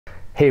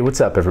Hey,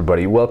 what's up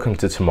everybody? Welcome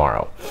to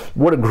TMRO.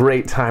 What a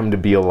great time to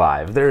be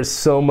alive. There's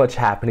so much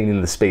happening in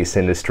the space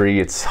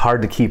industry, it's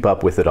hard to keep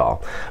up with it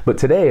all. But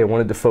today I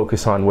wanted to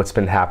focus on what's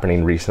been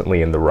happening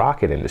recently in the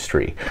rocket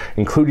industry,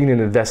 including an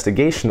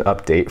investigation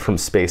update from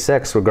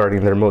SpaceX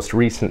regarding their most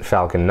recent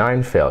Falcon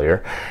 9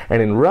 failure. And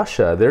in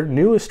Russia, their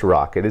newest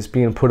rocket is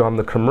being put on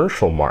the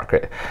commercial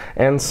market.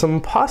 And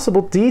some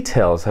possible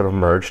details have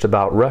emerged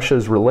about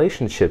Russia's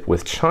relationship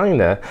with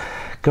China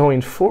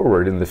going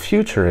forward in the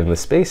future in the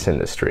space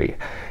industry.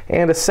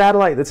 And a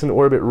satellite that's in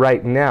orbit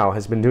right now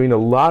has been doing a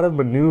lot of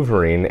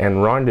maneuvering and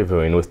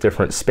rendezvousing with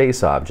different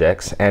space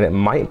objects, and it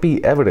might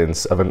be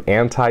evidence of an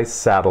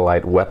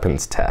anti-satellite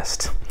weapons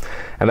test.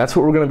 And that's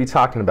what we're going to be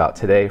talking about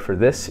today for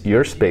this,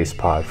 your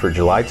SpacePod, for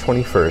July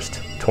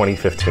 21st,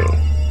 2015.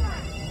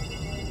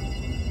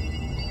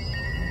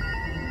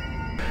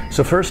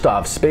 So first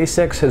off,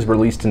 SpaceX has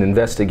released an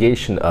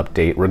investigation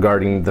update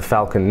regarding the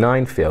Falcon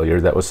 9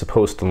 failure that was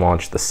supposed to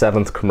launch the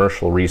 7th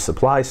commercial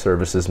resupply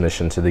services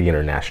mission to the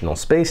International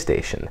Space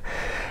Station.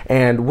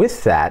 And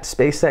with that,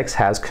 SpaceX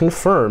has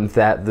confirmed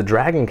that the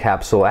Dragon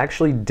capsule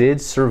actually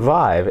did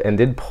survive and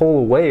did pull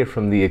away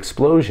from the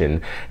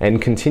explosion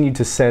and continued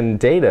to send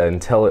data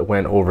until it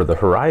went over the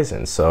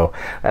horizon. So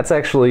that's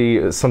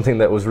actually something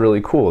that was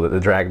really cool, that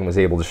the Dragon was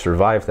able to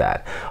survive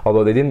that.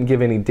 Although they didn't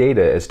give any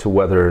data as to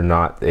whether or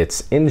not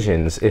its engines,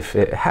 if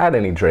it had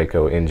any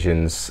Draco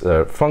engines,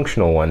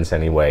 functional ones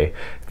anyway,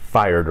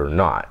 fired or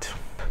not.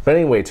 But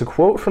anyway, to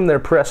quote from their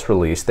press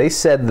release, they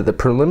said that the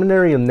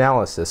preliminary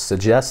analysis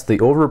suggests the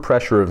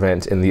overpressure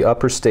event in the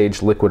upper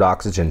stage liquid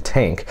oxygen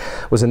tank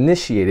was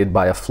initiated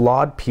by a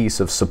flawed piece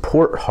of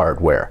support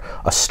hardware,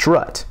 a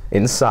strut,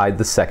 inside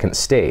the second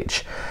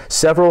stage.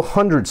 Several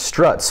hundred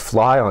struts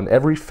fly on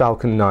every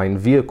Falcon 9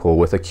 vehicle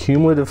with a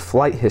cumulative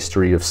flight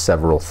history of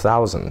several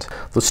thousand.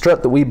 The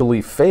strut that we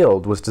believe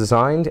failed was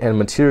designed and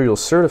material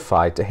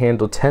certified to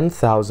handle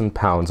 10,000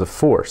 pounds of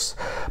force,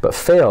 but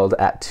failed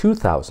at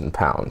 2,000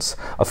 pounds,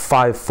 a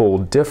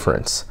five-fold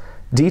difference.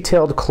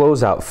 Detailed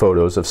closeout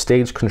photos of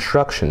stage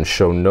construction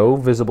show no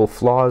visible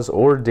flaws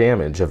or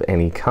damage of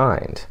any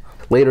kind.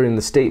 Later in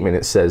the statement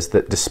it says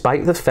that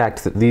despite the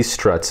fact that these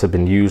struts have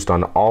been used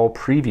on all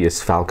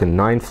previous Falcon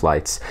 9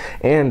 flights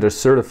and are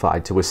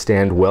certified to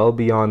withstand well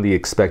beyond the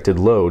expected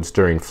loads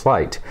during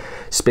flight,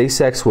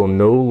 SpaceX will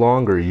no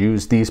longer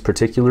use these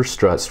particular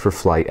struts for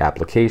flight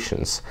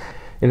applications.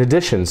 In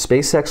addition,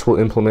 SpaceX will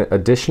implement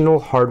additional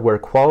hardware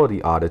quality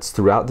audits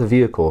throughout the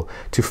vehicle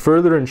to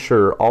further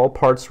ensure all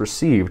parts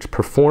received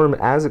perform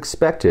as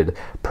expected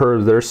per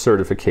their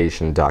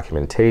certification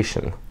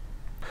documentation.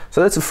 So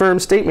that's a firm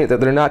statement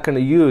that they're not going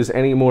to use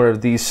any more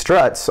of these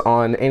struts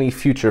on any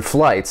future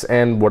flights.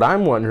 And what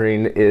I'm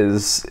wondering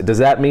is, does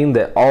that mean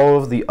that all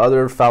of the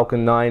other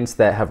Falcon 9s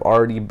that have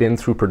already been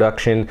through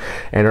production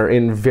and are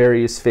in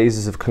various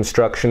phases of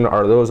construction,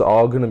 are those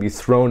all going to be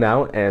thrown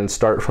out and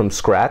start from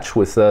scratch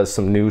with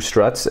some new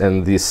struts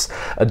and this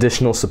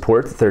additional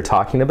support that they're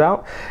talking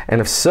about?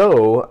 And if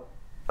so,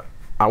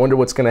 I wonder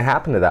what's going to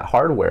happen to that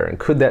hardware, and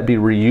could that be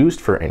reused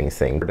for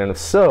anything? And if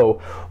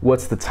so,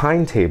 what's the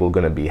timetable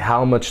going to be?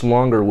 How much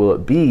longer will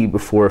it be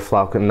before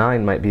Falcon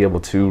 9 might be able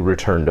to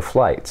return to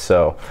flight?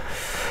 So,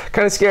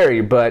 kind of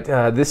scary, but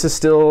this is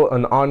still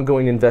an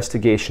ongoing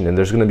investigation, and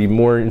there's going to be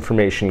more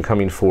information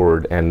coming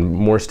forward and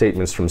more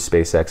statements from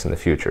SpaceX in the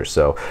future.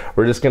 So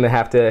we're just going to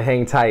have to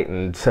hang tight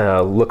and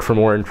look for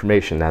more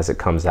information as it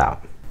comes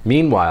out.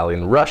 Meanwhile,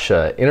 in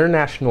Russia,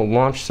 International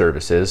Launch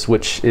Services,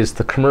 which is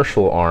the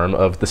commercial arm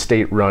of the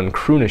state-run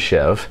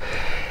Khrunichev,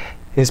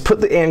 has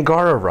put the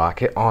Angara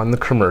rocket on the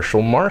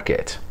commercial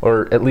market,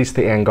 or at least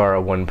the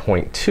Angara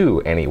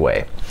 1.2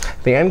 anyway.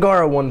 The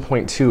Angara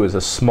 1.2 is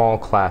a small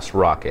class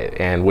rocket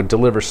and would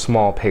deliver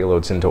small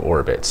payloads into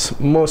orbits,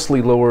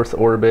 mostly low Earth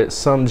orbit,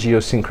 some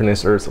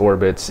geosynchronous Earth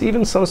orbits,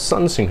 even some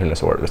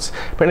sun-synchronous orbits.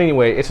 But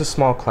anyway, it's a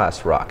small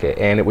class rocket,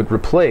 and it would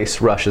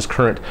replace Russia's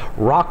current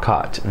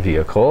Rocket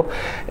vehicle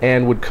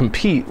and would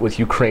compete with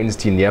Ukraine's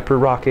Dnieper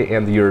rocket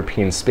and the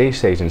European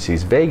Space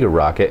Agency's Vega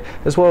rocket,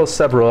 as well as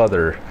several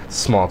other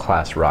small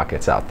class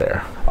rockets out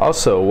there.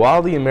 Also,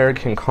 while the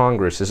American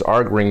Congress is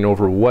arguing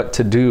over what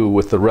to do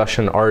with the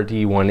Russian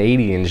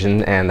RD-180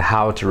 engine and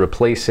how to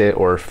replace it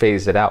or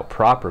phase it out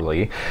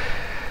properly,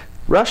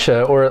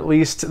 Russia, or at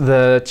least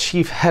the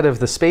chief head of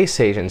the space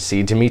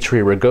agency,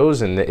 Dmitry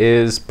Rogozin,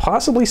 is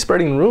possibly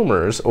spreading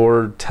rumors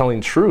or telling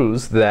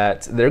truths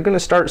that they're going to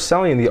start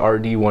selling the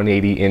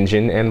RD-180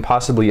 engine and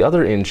possibly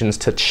other engines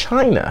to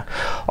China.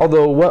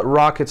 Although what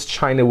rockets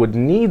China would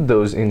need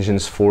those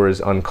engines for is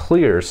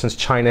unclear, since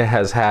China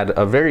has had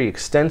a very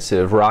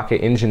extensive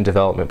rocket engine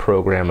development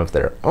program of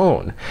their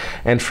own.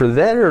 And for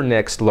their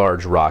next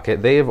large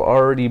rocket, they have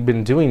already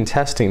been doing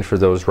testing for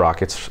those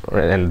rockets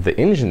and the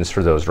engines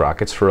for those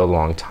rockets for a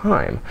long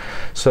time.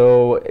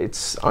 So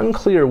it's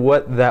unclear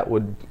what that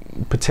would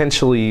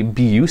potentially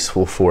be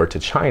useful for to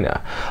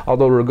China.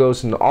 Although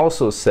Rogozin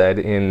also said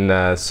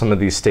in some of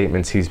these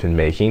statements he's been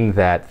making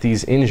that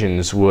these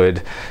engines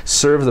would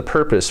serve the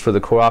purpose for the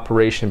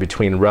cooperation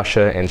between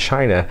Russia and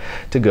China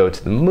to go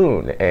to the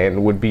moon,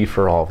 and would be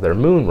for all of their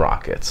moon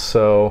rockets.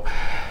 So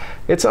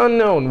It's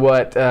unknown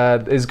what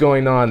is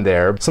going on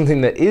there. Something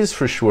that is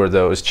for sure,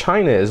 though, is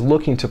China is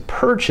looking to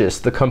purchase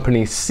the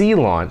company Sea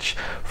Launch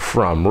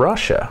from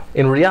Russia.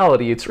 In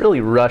reality, it's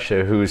really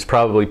Russia who's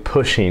probably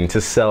pushing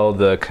to sell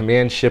the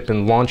command ship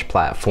and launch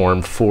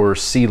platform for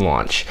Sea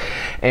Launch.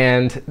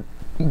 And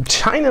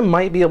China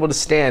might be able to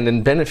stand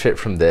and benefit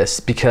from this,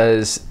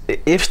 because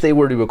if they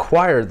were to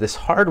acquire this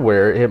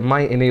hardware, it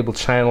might enable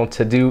China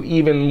to do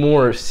even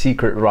more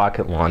secret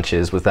rocket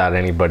launches without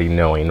anybody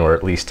knowing, or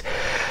at least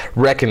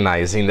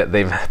recognizing that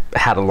they've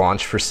had a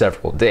launch for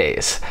several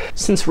days.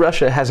 Since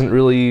Russia hasn't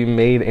really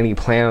made any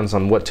plans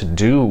on what to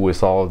do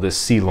with all of this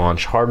Sea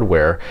Launch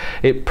hardware,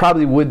 it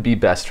probably would be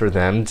best for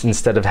them,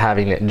 instead of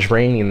having it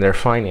draining their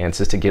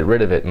finances, to get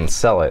rid of it and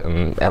sell it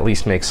and at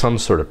least make some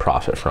sort of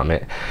profit from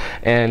it.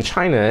 And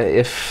China,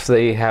 if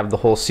they have the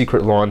whole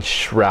secret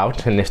launch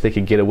route, and if they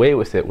could get away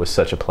with it with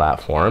such a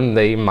platform,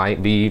 they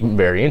might be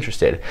very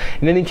interested.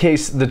 In any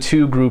case, the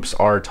two groups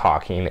are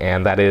talking,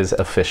 and that is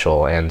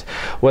official. And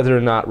whether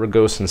or not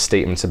Rogozin's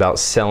statements about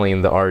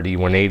selling the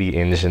RD-180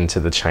 engine to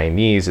the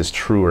Chinese is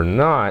true or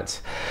not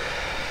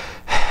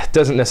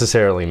doesn't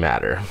necessarily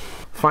matter.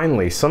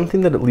 Finally,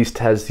 something that at least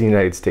has the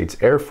United States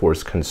Air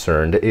Force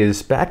concerned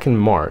is back in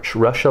March,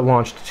 Russia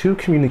launched 2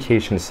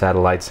 communication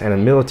satellites and a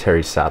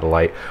military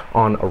satellite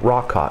on a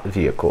rocket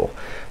vehicle.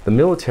 The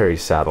military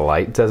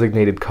satellite,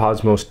 designated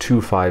Cosmos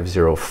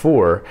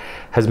 2504,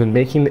 has been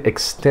making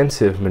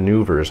extensive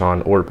maneuvers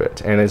on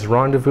orbit and has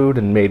rendezvoused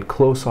and made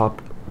close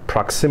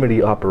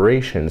proximity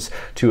operations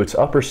to its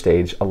upper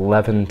stage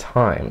 11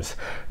 times.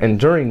 And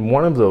during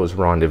one of those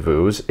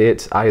rendezvous,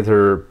 it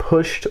either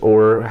pushed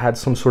or had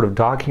some sort of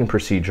docking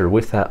procedure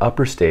with that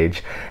upper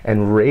stage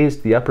and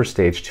raised the upper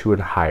stage to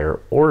a higher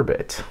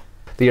orbit.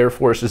 The Air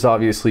Force is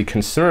obviously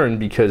concerned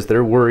because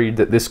they're worried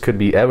that this could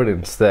be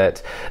evidence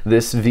that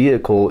this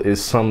vehicle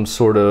is some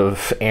sort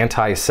of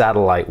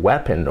anti-satellite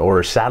weapon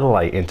or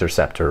satellite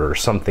interceptor or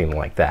something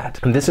like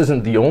that. And this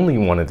isn't the only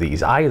one of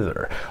these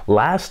either.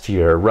 Last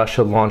year,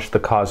 Russia launched the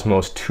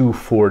Cosmos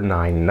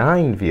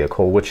 2499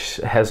 vehicle, which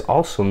has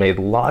also made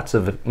lots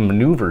of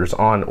maneuvers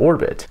on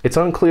orbit. It's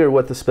unclear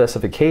what the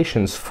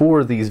specifications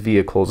for these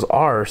vehicles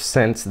are,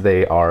 since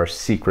they are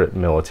secret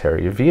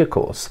military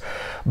vehicles.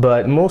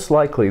 But most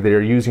likely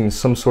they're using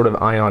some sort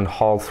of ion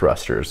Hall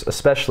thrusters,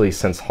 especially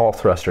since Hall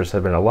thrusters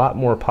have been a lot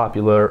more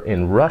popular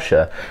in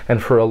Russia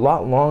and for a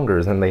lot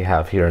longer than they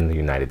have here in the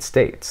United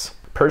States.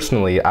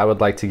 Personally, I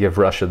would like to give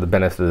Russia the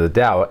benefit of the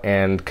doubt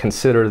and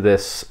consider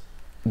this,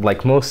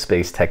 like most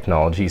space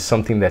technology,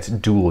 something that's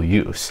dual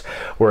use,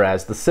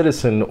 whereas the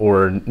citizen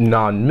or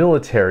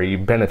non-military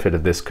benefit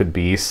of this could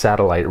be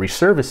satellite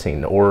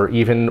resurfacing or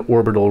even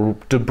orbital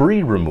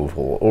debris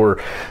removal, or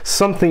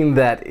something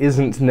that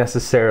isn't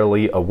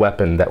necessarily a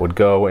weapon that would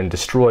go and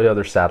destroy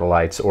other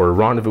satellites or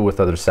rendezvous with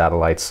other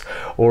satellites,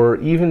 or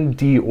even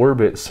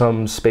deorbit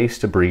some space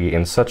debris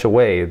in such a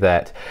way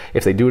that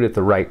if they do it at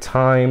the right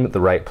time,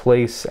 the right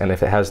place, and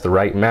if it has the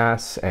right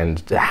mass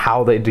and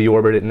how they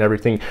deorbit it and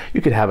everything, you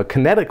could have a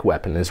kinetic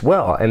weapon as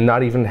well, and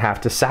not even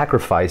have to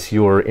sacrifice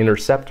your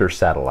interceptor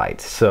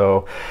satellite.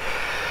 So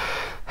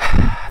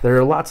there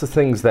are lots of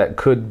things that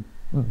could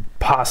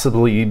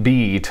possibly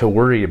be to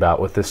worry about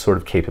with this sort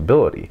of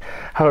capability.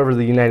 However,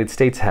 the United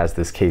States has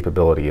this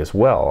capability as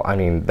well. I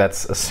mean,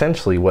 that's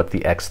essentially what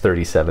the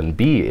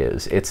X-37B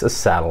is. It's a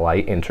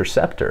satellite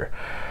interceptor.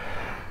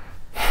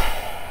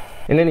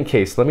 In any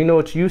case, let me know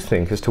what you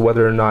think as to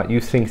whether or not you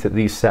think that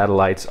these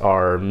satellites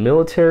are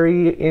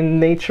military in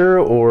nature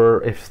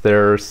or if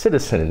they're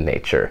citizen in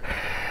nature,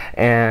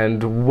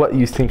 and what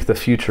you think the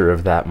future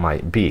of that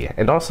might be.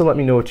 And also let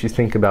me know what you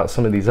think about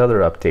some of these other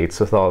updates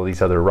with all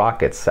these other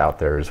rockets out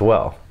there as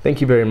well. Thank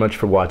you very much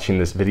for watching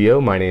this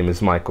video. My name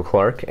is Michael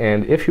Clark,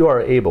 and if you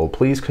are able,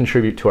 please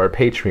contribute to our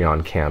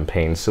Patreon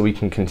campaign so we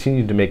can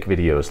continue to make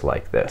videos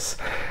like this.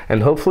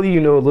 And hopefully you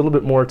know a little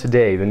bit more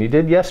today than you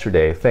did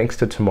yesterday, thanks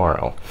to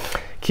tomorrow.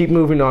 Keep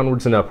moving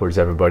onwards and upwards,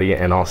 everybody,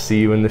 and I'll see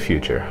you in the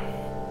future.